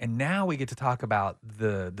rough. And now we get to talk about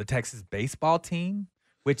the Texas baseball team,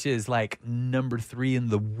 which is like number 3 in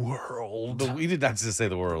the world. We did not just say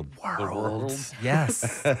the world. The world.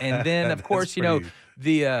 Yes. And then, of That's course, pretty-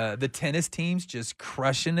 the tennis team's just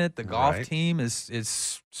crushing it. The golf Right. team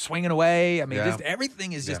is swinging away. I mean, Yeah. just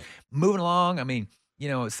everything is just Yeah. moving along. I mean,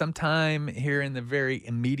 sometime here in the very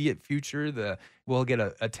immediate future, we'll get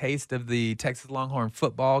a taste of the Texas Longhorn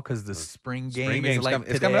football, because the spring game is game's like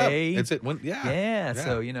it's coming up. today. It's at when? Yeah. Yeah.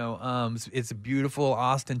 So, it's beautiful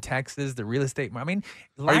Austin, Texas, the real estate. I mean,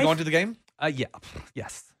 Are you going to the game? Yeah.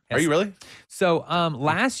 Yes. Are you really? So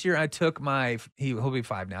last year I took he'll be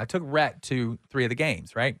 5 now. I took Rhett to 3 of the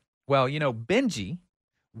games, right? Well, Benji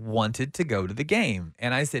wanted to go to the game.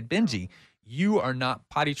 And I said, Benji, you are not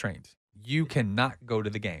potty trained. You cannot go to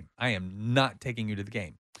the game. I am not taking you to the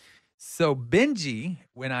game. So Benji,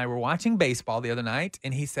 when I were watching baseball the other night,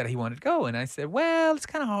 and he said he wanted to go. And I said, well, it's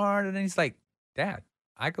kind of hard. And then he's like, Dad,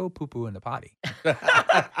 I go poo-poo in the potty. No,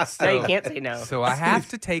 you can't say no. So I have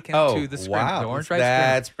to take him to the scrim, the Orange Rice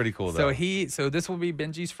That's pretty cool, though. So this will be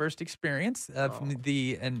Benji's first experience of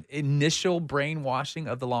an initial brainwashing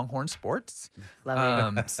of the Longhorn sports.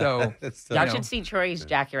 Love it. So Y'all should see Troy's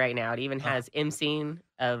jacket right now. It even has MCing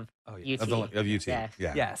of UT. Of UT. Yeah.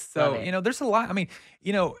 Yeah. Yes. So, Love it. there's a lot. I mean,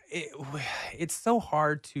 it's so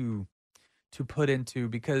hard to put into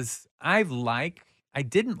because I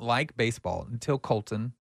didn't like baseball until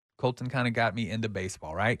Colton. Colton kind of got me into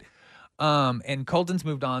baseball, right? And Colton's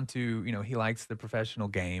moved on to, he likes the professional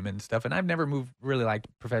game and stuff. And I've never really liked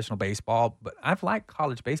professional baseball, but I've liked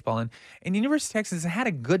college baseball. And University of Texas had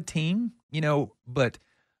a good team, but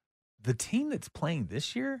the team that's playing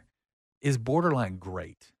this year is borderline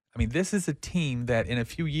great. I mean, this is a team that in a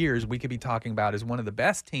few years we could be talking about as one of the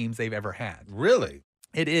best teams they've ever had. Really?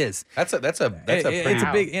 It is. That's a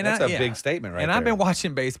big statement, right? And there. I've been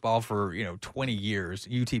watching baseball for 20 years,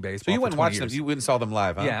 UT baseball. So you went and watched them. years. You went and saw them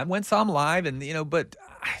live, huh? Yeah, I went and saw them live, and but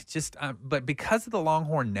but because of the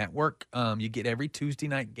Longhorn Network, you get every Tuesday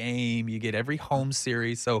night game, you get every home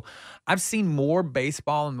series. So I've seen more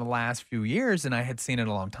baseball in the last few years than I had seen in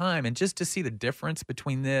a long time, and just to see the difference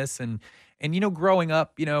between this and growing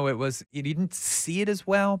up, it was you didn't see it as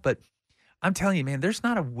well, but I'm telling you, man, there's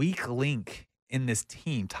not a weak link in this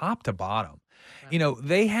team, top to bottom.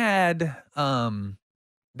 They had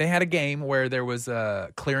a game where there was a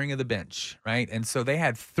clearing of the bench, right? And so they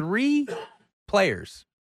had 3 players,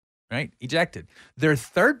 right, ejected. Their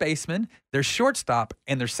third baseman, their shortstop,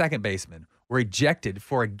 and their second baseman were ejected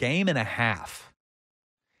for a game and a half.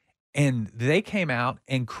 And they came out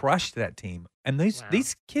and crushed that team. And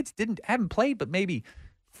these kids haven't played but maybe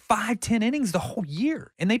 5-10 innings the whole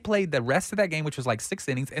year. And they played the rest of that game, which was like 6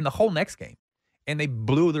 innings, and the whole next game. And they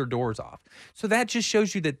blew their doors off. So that just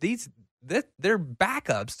shows you that their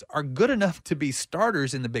backups are good enough to be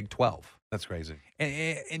starters in the Big 12. That's crazy.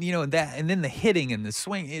 And then the hitting and the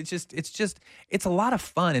swing, it's a lot of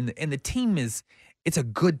fun. And the team it's a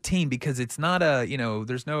good team because it's not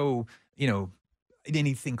there's no,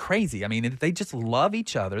 anything crazy. I mean, they just love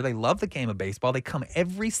each other. They love the game of baseball. They come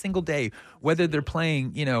every single day, whether they're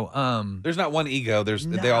playing, there's not one ego.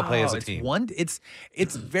 They all play as a team.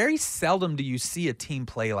 It's very seldom do you see a team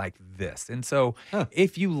play like this. And so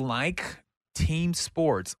if you like team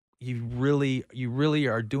sports, you really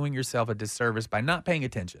are doing yourself a disservice by not paying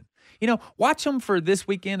attention. Watch them for this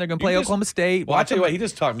weekend. They're going to play Oklahoma State. Well, I'll tell you what, he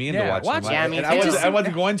just talked me into watching them. Yeah, me too. I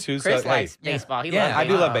wasn't going to. Chris so, likes hey, baseball. He Yeah, loves I do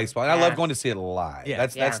baseball. love baseball, and I love going to see it live. Yeah.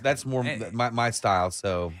 That's more my style.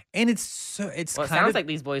 So, And it Well, it kind sounds of like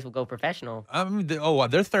these boys will go professional. I mean,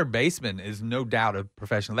 their third baseman is no doubt a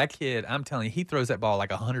professional. That kid, I'm telling you, he throws that ball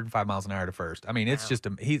like 105 miles an hour to first. I mean, it's just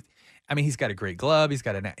he's got a great glove. He's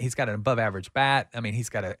got an above average bat. I mean, he's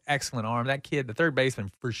got an excellent arm. That kid, the third baseman,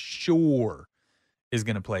 for sure is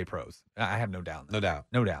going to play pros. I have no doubt. no doubt.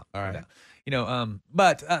 No doubt. All No right.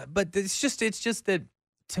 doubt. But it's just that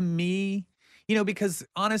to me, because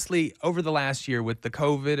honestly, over the last year with the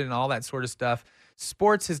COVID and all that sort of stuff,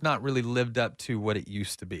 sports has not really lived up to what it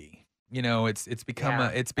used to be. It's become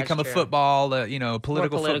a that's true. football,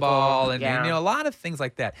 political football, and yeah. a lot of things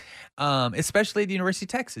like that. Especially at the University of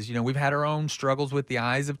Texas, we've had our own struggles with the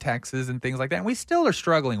Eyes of Texas and things like that, and we still are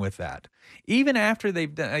struggling with that. Even after they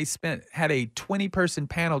had a 20-person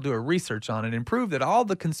panel do a research on it and prove that all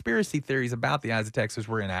the conspiracy theories about the Eyes of Texas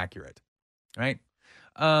were inaccurate, right?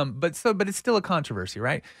 But it's still a controversy,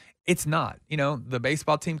 right? It's not. The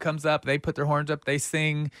baseball team comes up, they put their horns up, they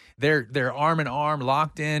sing, they're arm in arm,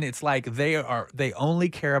 locked in. It's like they only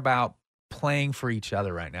care about playing for each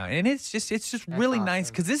other right now. And it's just really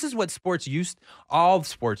nice because this is what all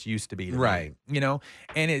sports used to be. Right. And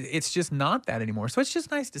it's just not that anymore. So it's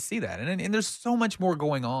just nice to see that. And there's so much more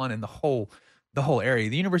going on in the whole area.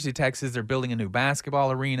 The University of Texas, they're building a new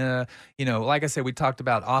basketball arena. Like I said, we talked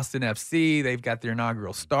about Austin FC. They've got their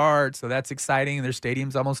inaugural start, so that's exciting. Their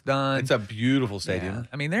stadium's almost done. It's a beautiful stadium. Yeah.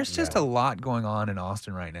 I mean, there's just a lot going on in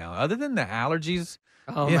Austin right now. Other than the allergies.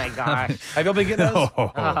 Oh my gosh. Have y'all been getting those?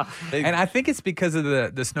 And I think it's because of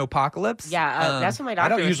the snowpocalypse. Yeah, that's what my doctor I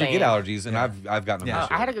don't was usually saying. get allergies, and I've gotten them. Yeah.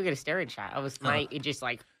 this I had year. to go get a steroid shot. It just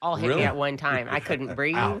like all hit Really? me at one time. I couldn't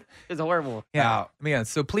breathe. It was horrible. Yeah.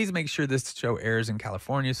 So please make sure this show airs in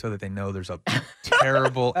California so that they know there's a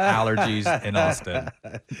terrible allergies in Austin.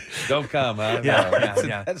 Don't come, huh? Yeah, No.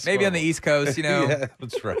 yeah. That's Maybe on the horrible. East Coast, Yeah,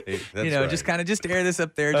 that's right. That's right. just air this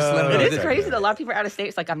up there. Just let them know. It is that- crazy that a lot of people are out of state.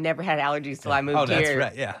 It's like I've never had allergies till I moved Oh, that's here.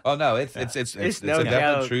 Right. Yeah. Oh no, it's a no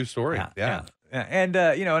definite joke. true story. Yeah. Yeah. And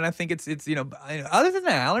and I think it's other than the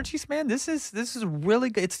allergies, man, this is really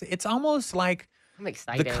good. It's almost like I'm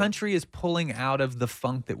excited. the country is pulling out of the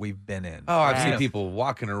funk that we've been in. Oh, I've Yes. seen people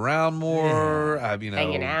walking around more.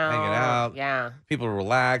 hanging out. Yeah. People are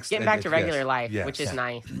relaxed. Getting and back to it's- regular yes, life, yes. which is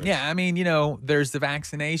nice. Yeah, I mean, there's the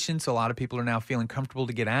vaccination, so a lot of people are now feeling comfortable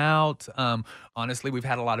to get out. Honestly, we've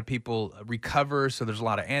had a lot of people recover, so there's a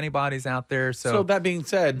lot of antibodies out there. So that being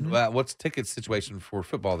said, Mm-hmm. what's ticket situation for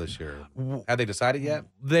football this year? Have they decided yet?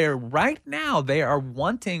 right now they are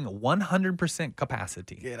wanting 100%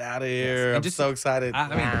 capacity. Get out of here! and I'm just- so excited.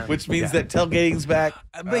 I mean, which means that tailgating's back.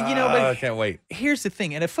 But I can't wait. Here's the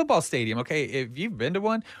thing: at a football stadium, okay, if you've been to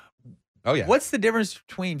one, Oh yeah. what's the difference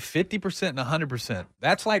between 50% and 100%?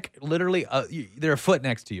 That's like literally they're a foot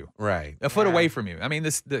next to you. Right. A foot away from you. I mean,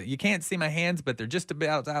 you can't see my hands, but they're just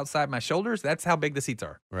about outside my shoulders. That's how big the seats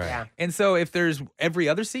are. Right. Yeah. And so if there's every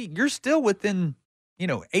other seat, you're still within,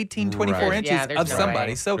 18, 24 Right. inches Yeah, there's of no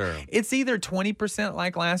somebody. way. So Sure. it's either 20%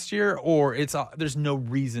 like last year or there's no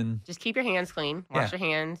reason. Just keep your hands clean. Wash Yeah. your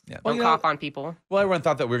hands. Yeah. Don't Well, you cough know- on people. Well, everyone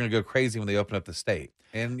thought that we were going to go crazy when they opened up the state,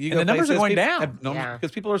 and And the numbers are going down. Yeah.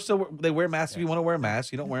 because people are still they wear masks if you want to wear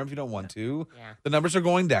masks. You don't wear them if you don't want to. Yeah. The numbers are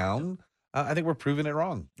going down. I think we're proving it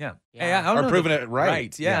wrong. Yeah. Yeah. Hey, I don't Or know proving it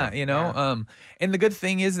right. Yeah. Yeah. And the good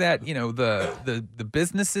thing is that, the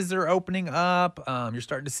businesses are opening up. You're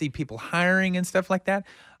starting to see people hiring and stuff like that.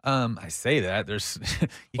 I say that there's,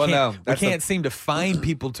 Well, no, we that's can't seem to find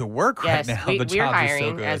people to work Yes, right now. we're The jobs are so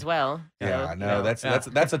hiring good. as well. Yeah, So, I know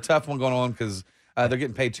that's a tough one going on because they're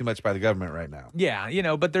getting paid too much by the government right now.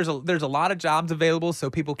 Yeah, but there's a lot of jobs available, so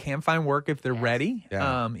people can find work if they're ready.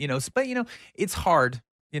 Yeah. But it's hard.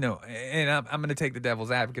 And I'm going to take the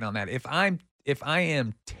devil's advocate on that. If I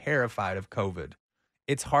am terrified of COVID,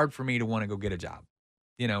 it's hard for me to want to go get a job.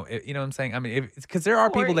 You know what I'm saying? I mean, because there are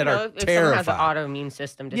Or, people that are if someone has an terrified. autoimmune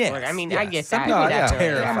system disorder. I mean, I get Some that. people No, are yeah, definitely.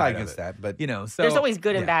 terrified I'm not of against it. that, but So There's always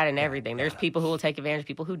good and yeah. bad in everything. There's people who will take advantage,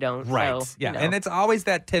 people who don't. Right. So, yeah. And it's always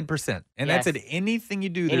that 10%. And that's Yes. at anything you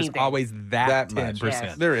do, there's Anything. always that that much. 10%.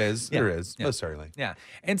 Yes. There is, Yeah. most Yeah. certainly. Yeah.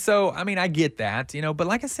 And so, I mean, I get that, but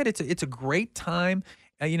like I said, it's a great time.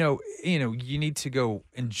 You need to go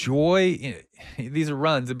enjoy. These are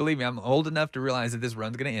runs, and believe me, I'm old enough to realize that this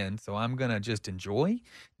run's going to end. So I'm going to just enjoy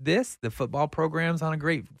this. The football program's on a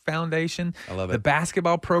great foundation. I love The it.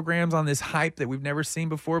 basketball program's on this hype that we've never seen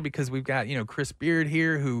before because we've got Chris Beard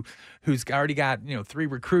here who's already got 3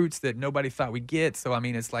 recruits that nobody thought we'd get. So I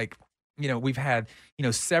mean, it's like. We've had,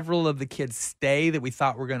 several of the kids stay that we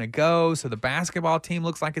thought were going to go. So the basketball team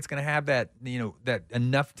looks like it's going to have that, that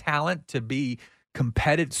enough talent to be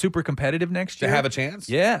super competitive next To year. have a chance?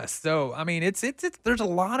 Yeah. So, I mean, it's there's a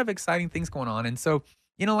lot of exciting things going on. And so,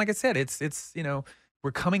 like I said, it's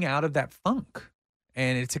we're coming out of that funk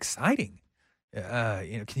and it's exciting.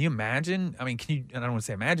 Can you imagine? I mean, I don't want to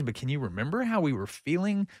say imagine, but can you remember how we were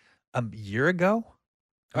feeling a year ago?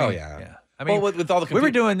 Oh, yeah. Yeah. I mean, with all the we were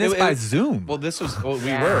doing this by Zoom. Zoom. Well, this was we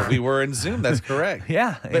Yeah. we were in Zoom. That's correct.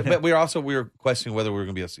 Yeah. But we were questioning whether we were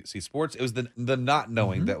going to be able to see sports. It was the not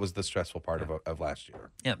knowing that was the stressful part of last year.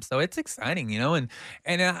 Yeah, so it's exciting, and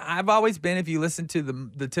I've always been. If you listen to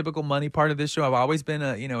the typical money part of this show, I've always been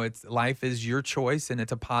it's life is your choice, and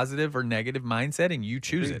it's a positive or negative mindset, and you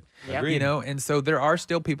choose it. Yep. Agreed. And so there are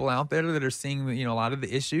still people out there that are seeing a lot of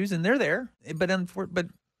the issues, and they're there. But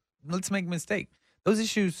let's make a mistake. Those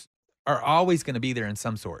issues are always going to be there in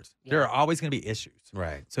some sorts. There are always going to be issues.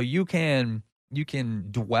 Right. So you can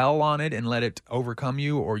dwell on it and let it overcome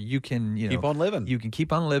you, or you can Keep on living. You can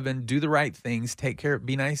keep on living, do the right things, take care,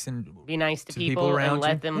 be nice, and Be nice to to people people around and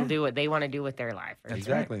let you. them Yeah. do what they want to do with their life. That's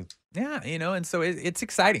Exactly. yeah, and so it's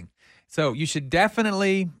exciting. So you should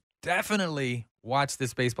definitely watch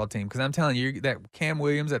this baseball team because I'm telling you that Cam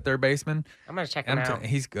Williams at third baseman, I'm going to check them out.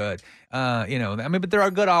 he's good. But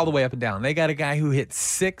they're good all the way up and down. They got a guy who hit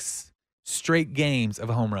 6 straight games of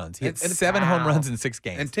home runs. He hit And- 7 home Wow. runs in 6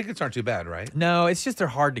 games. And tickets aren't too bad, right? No, it's just they're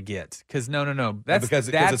hard to get because no. Because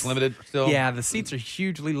it's limited still. Yeah, the seats are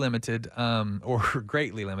hugely limited, or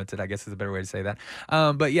greatly limited, I guess is a better way to say that.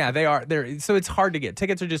 But yeah, they are. So it's hard to get.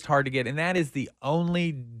 Tickets are just hard to get, and that is the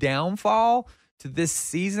only downfall to this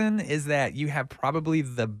season is that you have probably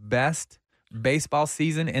the best baseball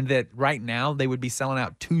season, and that right now they would be selling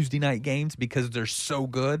out Tuesday night games because they're so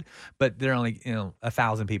good, but they're only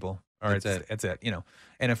 1,000 people. Or That's it's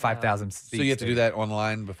and a 5,000 seats. So you have to do that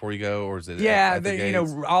online before you go, or is it? Yeah, at the they,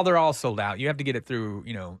 gates? they're all sold out. You have to get it through,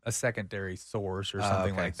 a secondary source or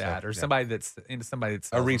something okay, like so, that, or yeah. somebody that's a sells them.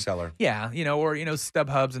 reseller. Yeah, or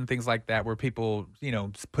StubHubs and things like that, where people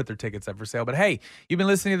put their tickets up for sale. But hey, you've been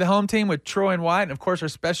listening to the Home Team with Troy and Wyatt, and of course our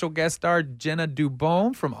special guest star Jenna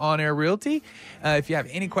Dubone from On Air Realty. If you have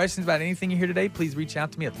any questions about anything you hear today, please reach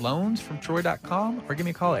out to me at loansfromtroy.com or give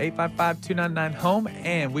me a call at 855-299-HOME,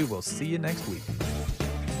 and we will see you next week.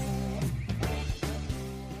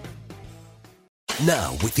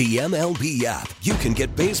 Now, with the MLB app, you can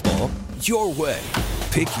get baseball your way.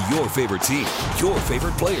 Pick your favorite team, your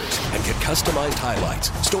favorite players, and get customized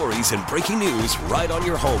highlights, stories, and breaking news right on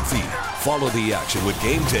your home feed. Follow the action with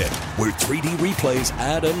Game Day, where 3D replays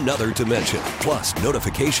add another dimension. Plus,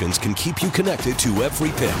 notifications can keep you connected to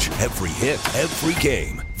every pitch, every hit, every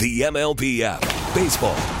game. The MLB app.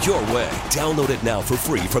 Baseball your way. Download it now for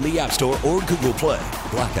free from the App Store or Google Play.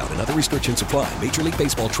 Blackout and other restrictions apply. Major League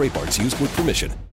Baseball trademarks used with permission.